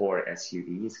go for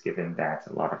SUVs, given that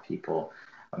a lot of people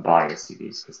buy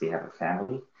SUVs because they have a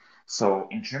family. So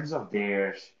in terms of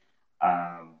their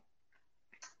um,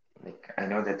 like I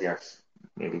know that they're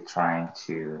maybe trying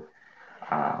to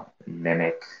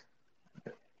mimic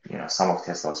some of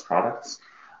Tesla's products,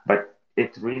 but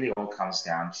it really all comes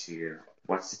down to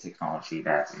what's the technology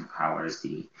that empowers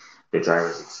the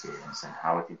driver's experience and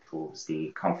how it improves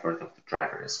the comfort of the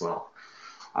driver as well.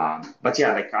 But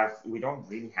yeah, like we don't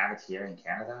really have it here in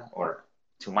Canada, or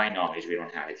to my knowledge, we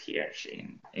don't have it here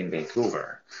in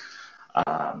Vancouver.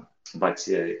 Um, but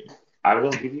I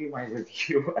will give you my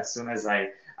review as soon as I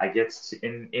get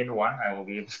in one. I will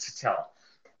be able to tell.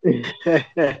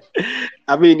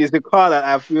 I mean, it's the car that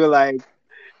I feel like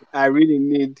I really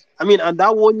need. I mean, and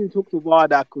that one you talked about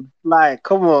that could fly.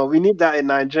 Come on, we need that in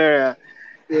Nigeria.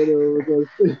 Because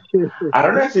I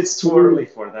don't know if it's I too early mean,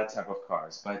 for that type of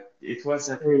cars, but it was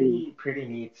a mm, pretty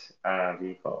neat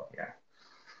vehicle. Yeah.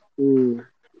 mm,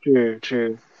 true,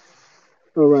 true.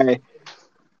 All right.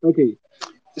 Okay.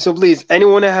 So please,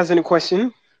 anyone that has any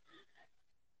question,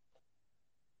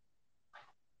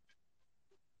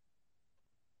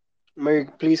 Mary,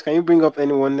 please, can you bring up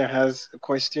anyone that has a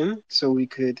question so we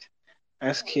could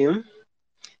ask him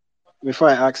before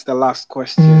I ask the last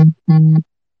question?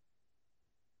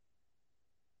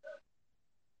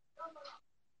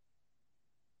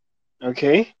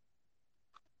 Okay.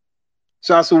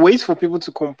 So as we wait for people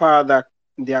to compile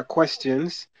their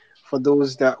questions, for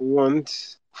those that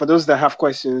for those that have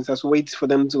questions, as we wait for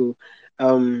them to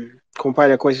compile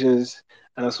their questions,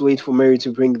 and as we wait for Mary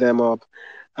to bring them up,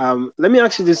 let me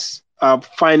ask you this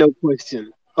final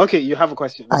question. Okay, you have a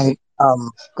question. I Okay,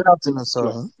 Good afternoon,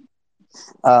 floor. sorry.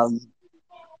 Um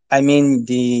I mean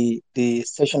the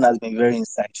session has been very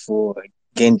insightful, I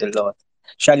gained a lot.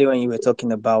 Especially when you were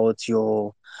talking about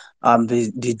your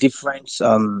the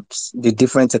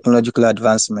different technological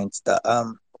advancements that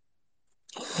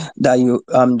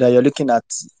you're looking at,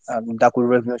 that could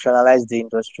revolutionize the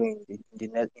industry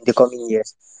in the coming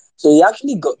years. So it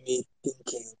actually got me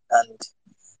thinking, and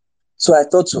so I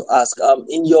thought to ask,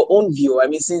 in your own view, I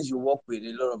mean, since you work with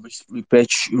a lot of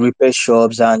repair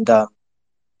shops and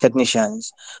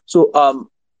technicians, so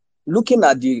looking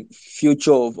at the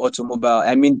future of automobile,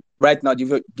 I mean, right now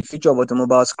the future of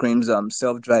automobile screams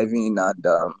self-driving and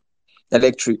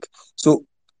electric. So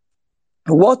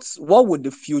what would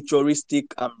the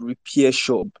futuristic repair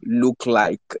shop look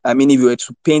like? I mean, if you were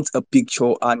to paint a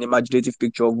picture, an imaginative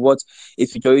picture of what a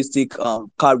futuristic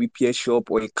car repair shop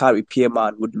or a car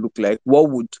repairman would look like, what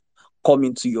would come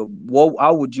into your what?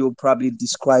 How would you probably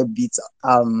describe it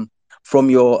from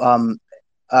your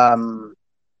um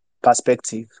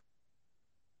perspective?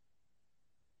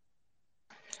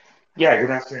 Yeah, good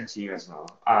afternoon to you as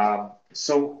well.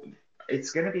 So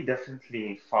it's going to be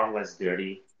definitely far less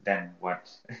dirty than what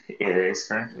it is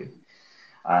currently.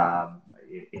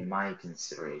 In my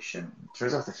consideration, in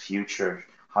terms of the future,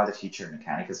 how the future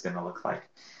mechanic is going to look like,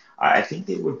 I think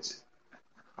they would.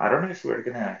 I don't know if we're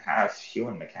going to have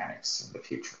human mechanics in the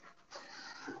future.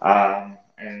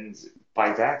 And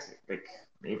by that, like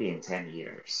maybe in 10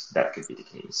 years, that could be the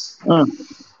case. Uh,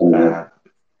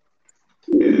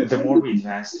 the more we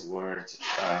advance toward,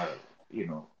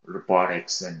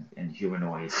 robotics and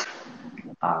humanoid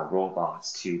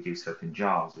robots to do certain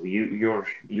jobs,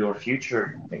 your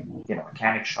future, like,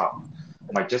 mechanic shop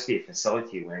might just be a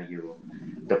facility where you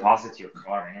deposit your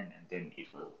car in, and then it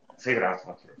will figure out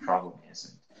what your problem is,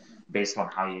 and based on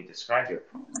how you describe your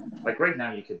problem. Like right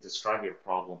now, you could describe your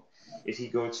problem if you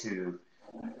go to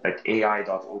like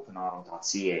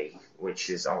ai.openauto.ca, which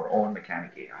is our own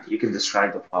mechanic AI. You can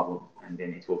describe the problem, and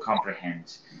then it will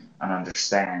comprehend and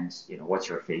understand, what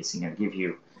you're facing, and give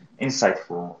you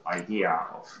insightful idea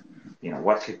of,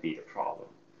 what could be the problem.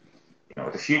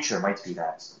 The future might be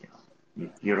that,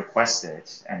 you request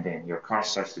it, and then your car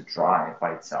starts to drive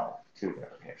by itself to the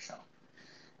repair shop,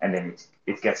 and then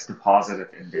it gets deposited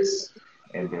in this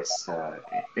in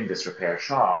this repair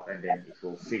shop, and then it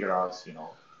will figure out,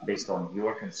 based on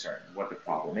your concern, what the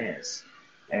problem is,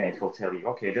 and it will tell you,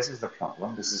 okay, this is the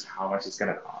problem, this is how much it's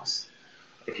going to cost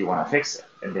if you want to fix it,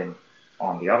 and then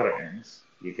on the other end,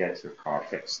 you get your car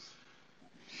fixed.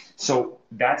 So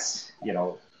that's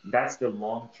the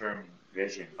long-term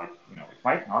vision, but it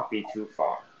might not be too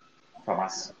far from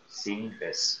us seeing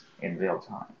this in real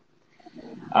time.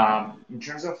 In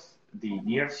terms of the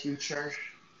near future,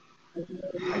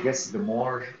 I guess the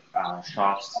more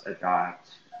shops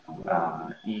adopt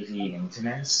EV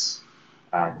maintenance,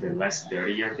 the less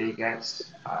dirtier they get,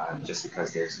 just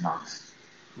because there's not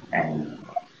any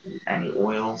any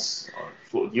oils or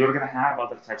fluid. You're gonna have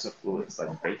other types of fluids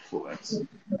like brake fluids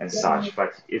and such,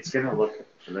 but it's gonna look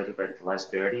a little bit less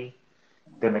dirty.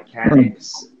 The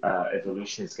mechanics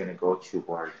evolution is going to go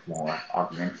toward more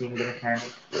augmenting the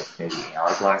mechanic with maybe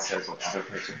AR glasses or other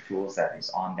types of tools that is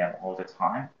on them all the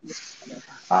time.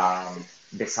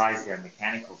 Besides their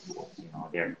mechanical tools,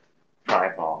 their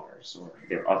pry bars or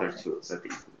their other tools that they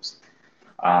use.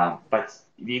 But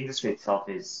the industry itself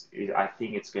I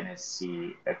think it's going to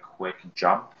see a quick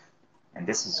jump, and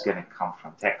this is going to come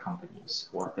from tech companies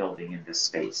who are building in this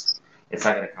space. It's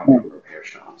not going to come from repair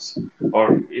shops,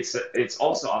 or it's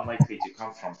also unlikely to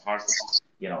come from parts,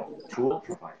 tool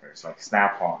providers like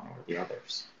Snap-on or the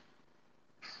others.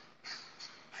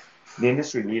 The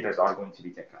industry leaders are going to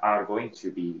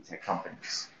be tech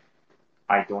companies.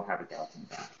 I don't have a doubt in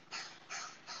that.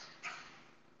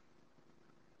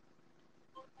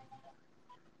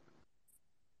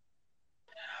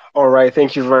 All right,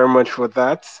 thank you very much for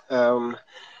that.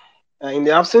 In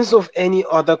the absence of any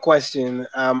other question,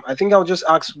 I think I'll just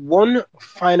ask one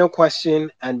final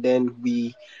question and then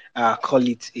we call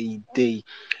it a day.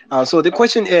 So the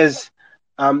question is,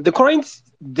 the current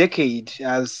decade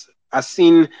has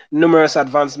seen numerous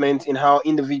advancements in how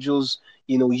individuals,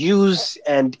 use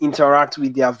and interact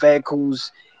with their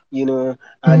vehicles, and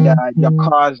their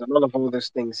cars and all of those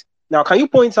things. Now, can you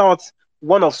point out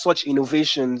one of such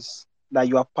innovations that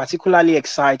you are particularly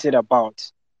excited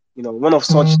about? One of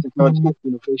such technological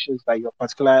innovations that you're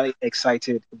particularly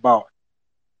excited about.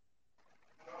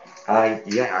 I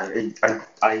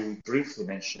briefly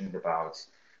mentioned about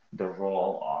the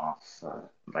role of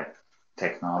like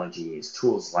technologies,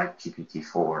 tools like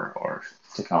GPT-4 or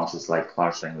technologies like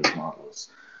large language models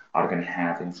are going to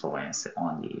have influence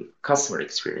on the customer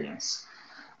experience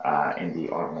in the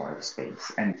automotive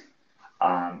space. And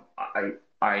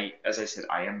as I said,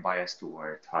 I am biased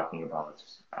toward talking about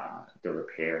the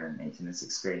repair and maintenance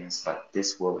experience, but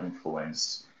this will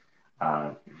influence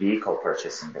vehicle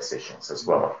purchasing decisions as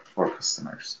well for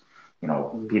customers.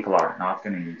 People are not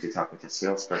going to need to talk with a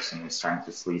salesperson who's trying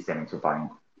to squeeze them into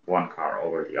buying one car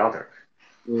over the other.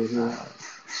 Mm-hmm.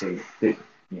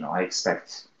 I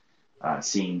expect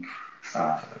seeing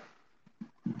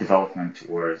development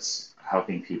towards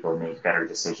helping people make better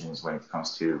decisions when it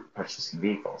comes to purchasing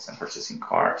vehicles and purchasing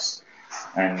cars.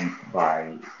 And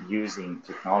by using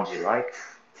technology like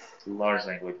large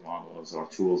language models or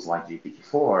tools like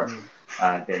GPT-4,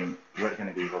 then we're going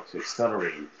to be able to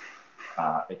accelerate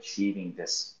achieving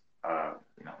this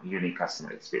unique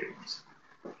customer experience.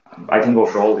 I think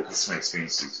overall the customer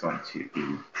experience is going to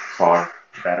be far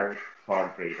better,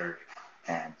 far greater,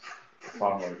 and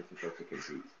far more difficult to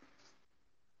compete.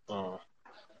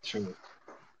 True.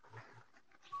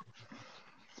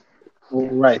 All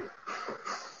right.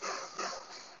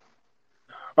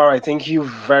 All right. Thank you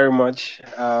very much.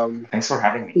 Thanks for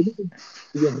having me. So this is,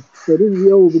 yeah. So this is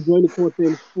where we'll be joining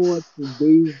content for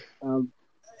today's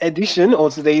edition or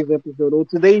today's episode or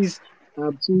today's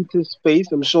Twitter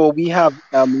space. I'm sure we have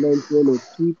learned one or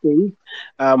two things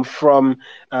from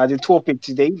the topic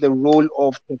today, the role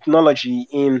of technology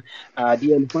in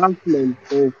the advancement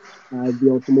of the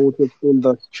automotive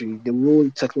industry, the role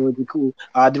technology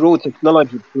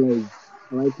plays.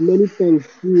 All right, many thanks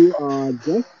to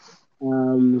guest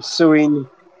Souren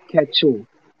Khetcho.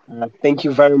 Thank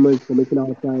you very much for making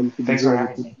our time to be Thanks for here with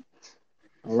having us. me.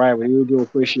 All right, we really do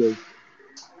appreciate it.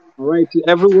 All right, to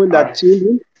everyone All that right. tuned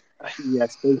in,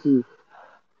 yes, thank you.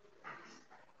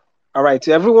 All right,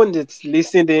 to everyone that's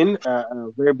listened in, a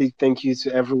very big thank you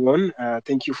to everyone.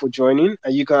 Thank you for joining.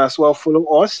 You can as well follow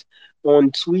us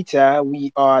on Twitter.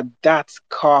 We are that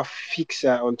car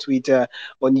fixer on Twitter,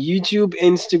 on YouTube,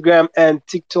 Instagram, and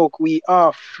TikTok. We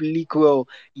are Flickwell.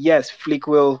 Yes,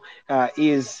 Flickwell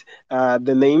is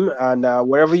the name, and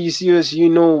wherever you see us, you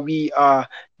know we are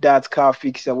that car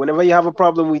fixer. Whenever you have a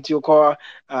problem with your car,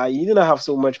 you do not have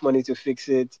so much money to fix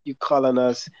it. You call on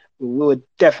us, we will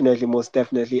definitely, most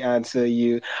definitely answer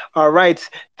you. All right.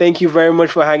 Thank you very much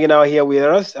for hanging out here with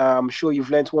us. I'm sure you've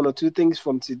learned one or two things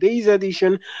from today's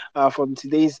edition, from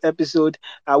today's episode.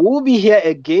 We'll be here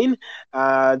again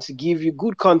to give you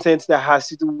good content that has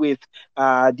to do with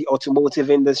the automotive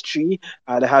industry,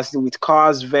 that has to do with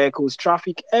cars, vehicles,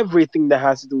 traffic, everything that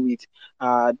has to do with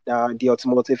the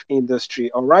automotive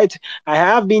industry. All right. I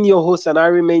have been your host and I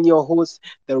remain your host,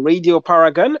 the radio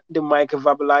paragon, the mic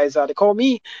verbalizer. They call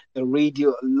me the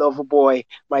radio lover boy.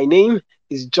 My name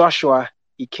is Joshua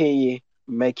Ikeye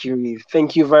Mercury.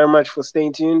 Thank you very much for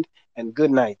staying tuned and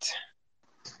good night.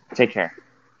 Take care.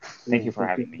 Thank Yeah, you for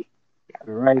thank you. having me.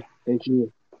 All right. Thank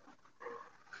you.